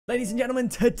Ladies and gentlemen,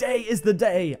 today is the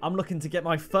day I'm looking to get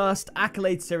my first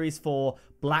Accolade Series 4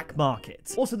 Black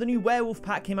Market. Also, the new Werewolf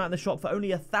pack came out in the shop for only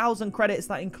 1,000 credits.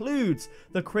 That includes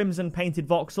the Crimson Painted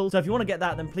Voxel. So if you want to get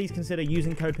that, then please consider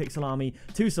using code PixelArmy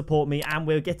to support me. And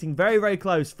we're getting very, very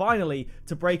close, finally,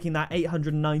 to breaking that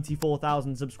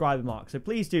 894,000 subscriber mark. So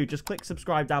please do, just click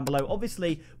subscribe down below.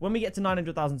 Obviously, when we get to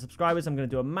 900,000 subscribers, I'm going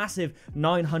to do a massive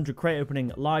 900 crate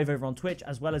opening live over on Twitch,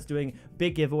 as well as doing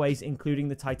big giveaways, including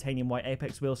the titanium white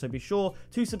Apex wheel. So be sure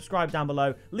to subscribe down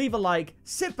below, leave a like,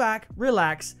 sit back,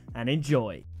 relax, and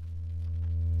enjoy.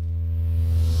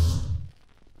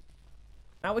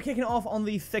 Now we're kicking it off on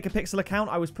the pickapixel account.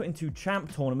 I was put into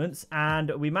champ tournaments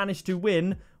and we managed to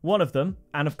win one of them,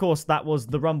 and of course that was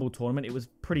the Rumble tournament. It was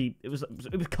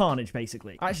carnage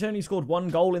basically. I actually only scored 1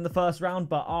 goal in the first round,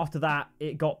 but after that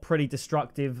it got pretty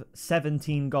destructive.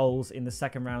 17 goals in the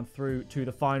second round through to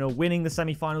the final, winning the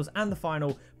semi-finals and the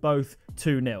final both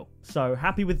 2-0. So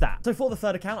happy with that. So for the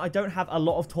third account, I don't have a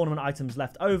lot of tournament items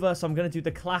left over, so I'm going to do the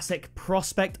classic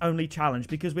prospect only challenge,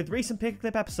 because with recent Pick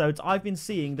Clip episodes I've been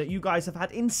seeing that you guys have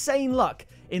had insane luck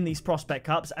in these prospect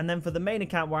cups. And then for the main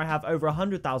account where I have over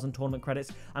 100,000 tournament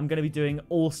credits, I'm going to be doing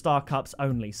all-star cups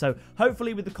only. So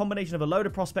hopefully with the combination of a load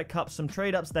of prospect cups, some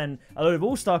trade ups, then a load of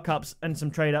all-star cups and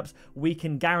some trade ups, we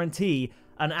can guarantee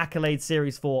an Accolade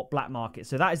Series 4 Black Market.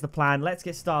 So that is the plan. Let's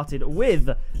get started with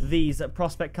these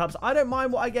prospect cups. I don't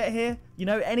mind what I get here. You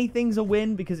know, anything's a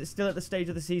win because it's still at the stage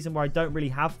of the season where I don't really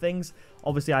have things.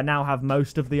 Obviously, I now have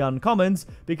most of the uncommons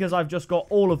because I've just got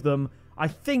all of them. I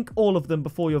think all of them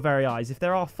before your very eyes. If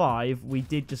there are 5, we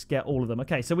did just get all of them.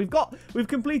 Okay, so we've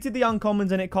completed the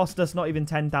uncommons and it cost us not even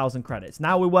 10,000 credits.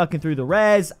 Now we're working through the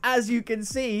rares, as you can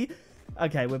see.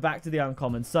 Okay, we're back to the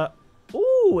uncommons. So,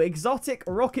 ooh, exotic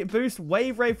rocket boost,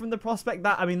 wave ray from the prospect.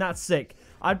 I mean, that's sick.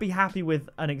 I'd be happy with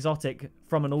an exotic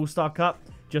from an all-star cup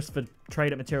just for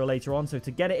trade-up material later on. So to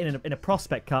get it in a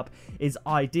prospect cup is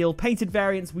ideal. Painted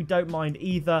variants, we don't mind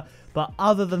either. But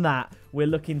other than that, we're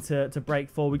looking to break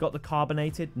 4. We got the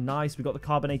carbonated. Nice. We got the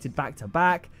carbonated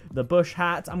back-to-back. The bush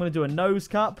hat. I'm going to do a nose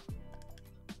cup.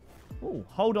 Oh,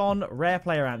 hold on. Rare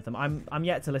player anthem. I'm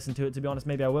yet to listen to it, to be honest.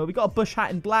 Maybe I will. We got a bush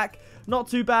hat in black. Not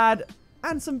too bad.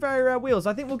 And some very rare wheels.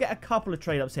 I think we'll get a couple of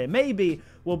trade-ups here. Maybe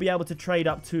we'll be able to trade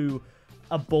up to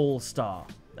a ball star.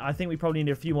 I think we probably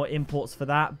need a few more imports for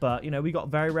that. But, you know, we got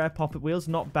very rare pop-up wheels.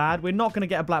 Not bad. We're not going to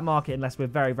get a black market unless we're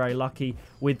very, very lucky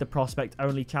with the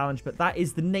prospect-only challenge. But that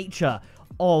is the nature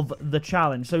of the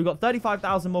challenge. So we've got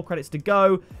 35,000 more credits to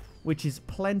go, which is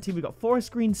plenty. We've got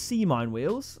forest green sea mine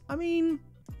wheels. I mean,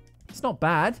 it's not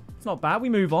bad. It's not bad. We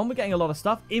move on. We're getting a lot of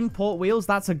stuff. Import wheels.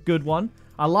 That's a good one.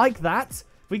 I like that.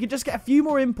 We could just get a few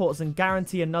more imports and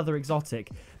guarantee another exotic.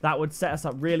 That would set us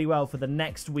up really well for the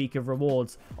next week of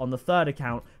rewards on the third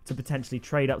account to potentially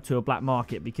trade up to a black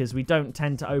market, because we don't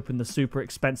tend to open the super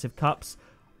expensive cups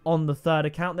on the third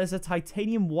account. There's a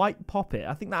titanium white poppet.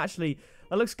 I think that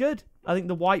looks good. I think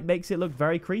the white makes it look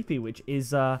very creepy, which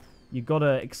is you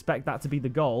gotta expect that to be the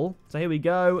goal. So here we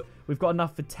go. We've got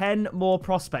enough for 10 more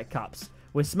prospect cups.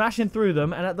 We're smashing through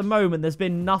them, and at the moment, there's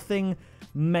been nothing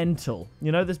mental.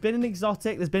 You know, there's been an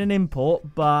exotic, there's been an import,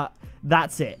 but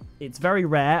that's it. It's very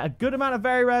rare. A good amount of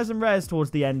very rares and rares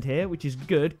towards the end here, which is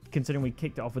good, considering we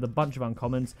kicked it off with a bunch of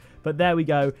uncommons. But there we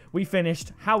go. We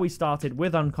finished how we started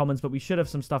with uncommons, but we should have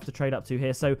some stuff to trade up to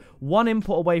here. So 1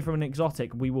 import away from an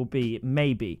exotic, we will be,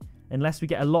 maybe. Unless we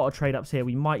get a lot of trade-ups here,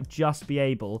 we might just be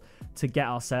able to get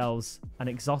ourselves an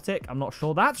exotic. I'm not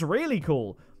sure. That's really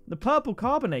cool. The purple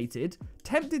carbonated,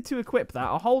 tempted to equip that.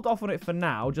 I'll hold off on it for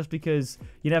now, just because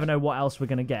you never know what else we're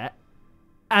going to get.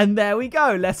 And there we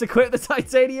go. Let's equip the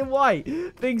titanium white.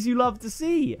 Things you love to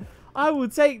see. I will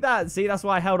take that. See, that's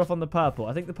why I held off on the purple.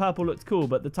 I think the purple looked cool,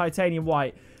 but the titanium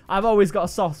white, I've always got a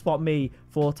soft spot, me,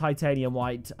 for titanium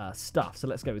white stuff. So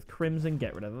let's go with crimson.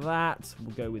 Get rid of that.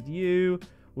 We'll go with you.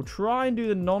 We'll try and do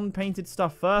the non-painted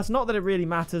stuff first. Not that it really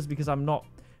matters, because I'm not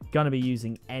going to be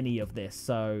using any of this.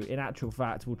 So in actual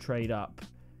fact, we'll trade up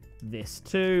this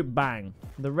too. Bang.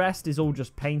 The rest is all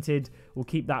just painted. We'll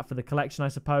keep that for the collection, I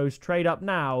suppose. Trade up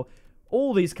now.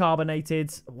 All these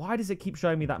carbonated. Why does it keep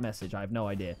showing me that message? I have no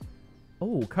idea.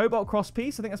 Oh, cobalt cross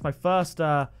piece. I think that's my first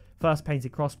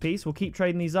painted cross piece. We'll keep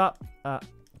trading these up.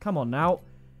 Come on now.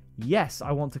 Yes,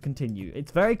 I want to continue.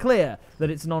 It's very clear that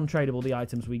it's non-tradable, the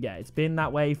items we get. It's been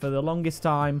that way for the longest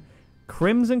time.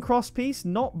 Crimson cross piece,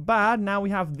 not bad. Now we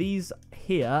have these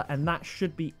here, and that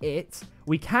should be it.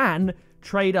 We can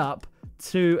trade up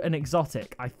to an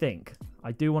exotic, I think.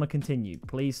 I do want to continue.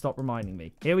 Please stop reminding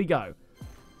me. Here we go.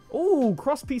 Oh,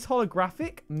 cross piece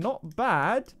holographic, not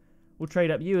bad. We'll trade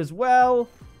up you as well,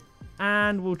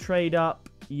 and we'll trade up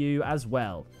you as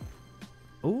well.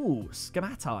 Ooh,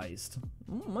 schematized.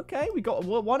 Okay, we got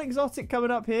one exotic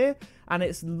coming up here, and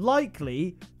it's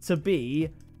likely to be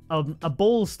a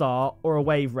ball star or a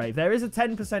wave rave. There is a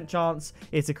 10% chance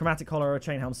it's a chromatic hollow or a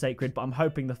chain helm sacred, but I'm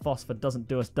hoping the phosphor doesn't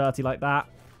do us dirty like that.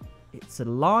 It's a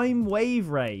lime wave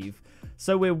rave.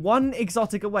 So we're one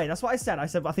exotic away. That's what I said. I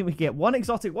said I think we could get one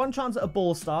exotic, one chance at a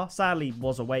ball star. Sadly,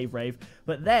 was a wave rave.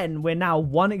 But then we're now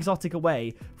one exotic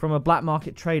away from a black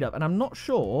market trade up. And I'm not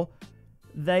sure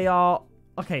they are...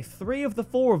 Okay, 3 of the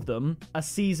 4 of them are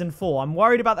Season 4. I'm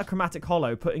worried about the Chromatic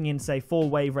Hollow, putting in, say, 4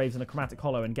 Wave Raves and a Chromatic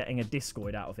Hollow and getting a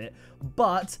Discoid out of it.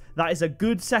 But that is a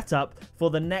good setup for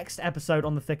the next episode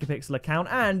on the pickapixel account.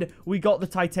 And we got the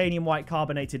Titanium White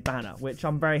Carbonated banner, which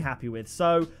I'm very happy with.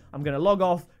 So I'm going to log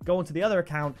off, go onto the other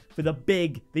account for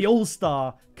the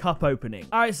All-Star Cup opening.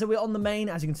 All right, so we're on the main.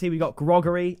 As you can see, we got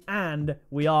Groggery, and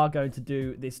we are going to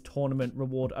do this tournament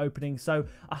reward opening. So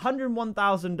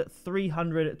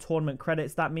 101,300 tournament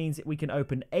credits. That means that we can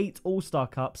open 8 All-Star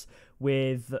Cups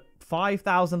with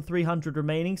 5,300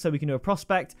 remaining. So we can do a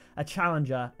Prospect, a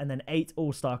Challenger, and then 8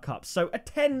 All-Star Cups. So a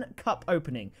 10 cup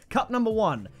opening. Cup number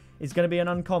 1 is going to be an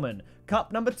uncommon.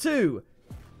 Cup number 2...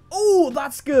 Oh,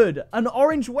 that's good. An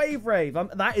orange wave rave.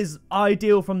 That is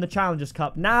ideal from the Challengers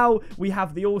Cup. Now we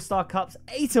have the All-Star Cups,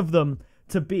 8 of them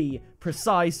to be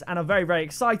precise, and I'm very, very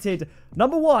excited.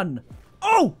 Number 1.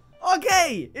 Oh,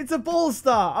 okay. It's a ball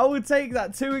star. I would take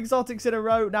that. 2 exotics in a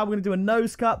row. Now we're going to do a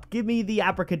nose cup. Give me the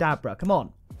abracadabra. Come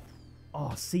on.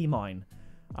 Oh, sea mine.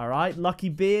 All right. Lucky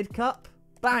beard cup.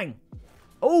 Bang.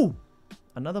 Oh,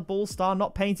 another ball star,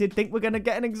 not painted. Think we're going to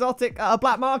get an exotic at a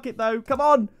black market, though. Come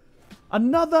on.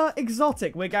 Another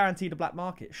exotic. We're guaranteed a black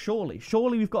market. Surely.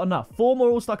 Surely we've got enough. 4 more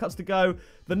All-Star Cups to go.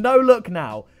 The no-look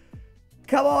now.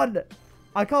 Come on.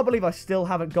 I can't believe I still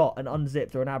haven't got an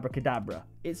unzipped or an abracadabra.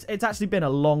 It's actually been a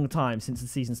long time since the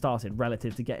season started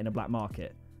relative to getting a black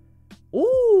market.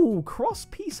 Ooh,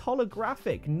 cross-piece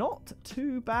holographic. Not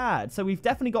too bad. So we've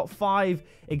definitely got 5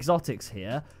 exotics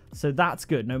here. So that's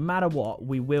good. No matter what,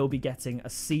 we will be getting a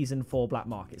Season 4 black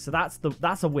market. So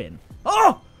that's a win.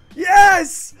 Oh!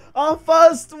 Yes! Our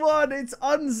first one! It's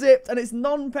unzipped and it's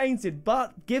non-painted,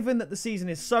 but given that the season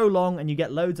is so long and you get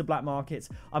loads of black markets,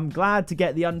 I'm glad to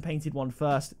get the unpainted one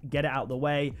first, get it out of the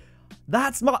way.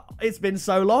 It's been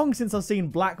so long since I've seen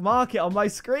black market on my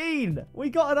screen. We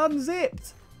got an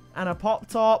unzipped and a pop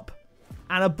top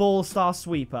and a ball star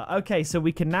sweeper. Okay, so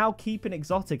we can now keep an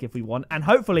exotic if we want, and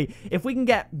hopefully if we can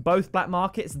get both black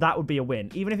markets, that would be a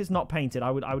win. Even if it's not painted, I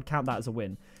would count that as a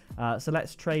win. So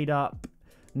let's trade up.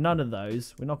 None of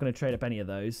those. We're not going to trade up any of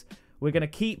those. We're going to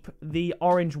keep the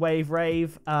orange wave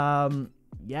rave.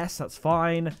 Yes, that's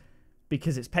fine.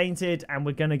 Because it's painted. And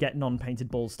we're going to get non-painted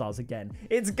ball stars again.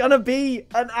 It's going to be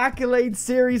an Accolade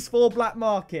Series 4 black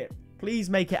market. Please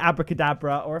make it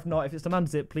abracadabra. Or if not, if it's an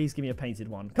unzip, please give me a painted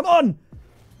one. Come on!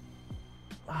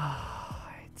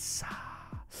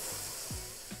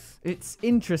 It's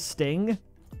interesting.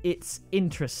 It's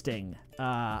interesting.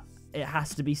 It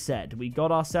has to be said. We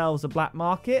got ourselves a black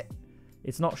market.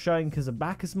 It's not showing because of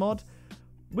Bacchus mod.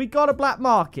 We got a black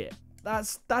market.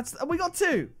 We got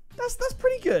 2. That's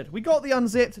pretty good. We got the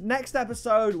unzipped. Next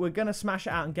episode, we're going to smash it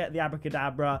out and get the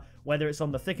abracadabra, whether it's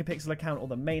on the pickapixel account or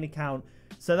the main account.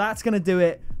 So that's going to do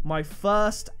it. My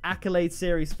first Accolade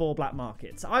Series 4 black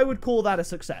markets. I would call that a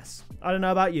success. I don't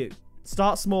know about you.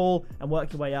 Start small and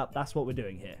work your way up. That's what we're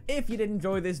doing here. If you did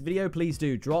enjoy this video, please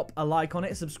do drop a like on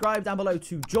it. Subscribe down below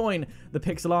to join the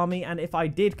Pixel Army. And if I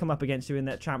did come up against you in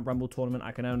that Champ Rumble tournament,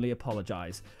 I can only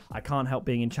apologize. I can't help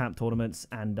being in Champ tournaments,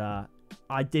 and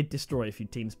I did destroy a few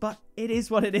teams, but it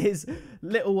is what it is.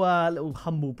 Little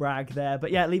humble brag there. But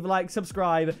yeah, leave a like,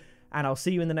 subscribe, and I'll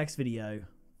see you in the next video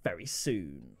very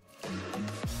soon.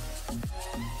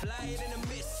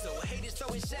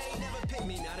 Throwing shade, never pick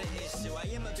me, not an issue. I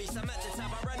am a beast, I'm at the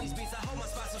top, I run these beats, I hold my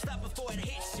spot, so stop before it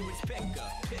hits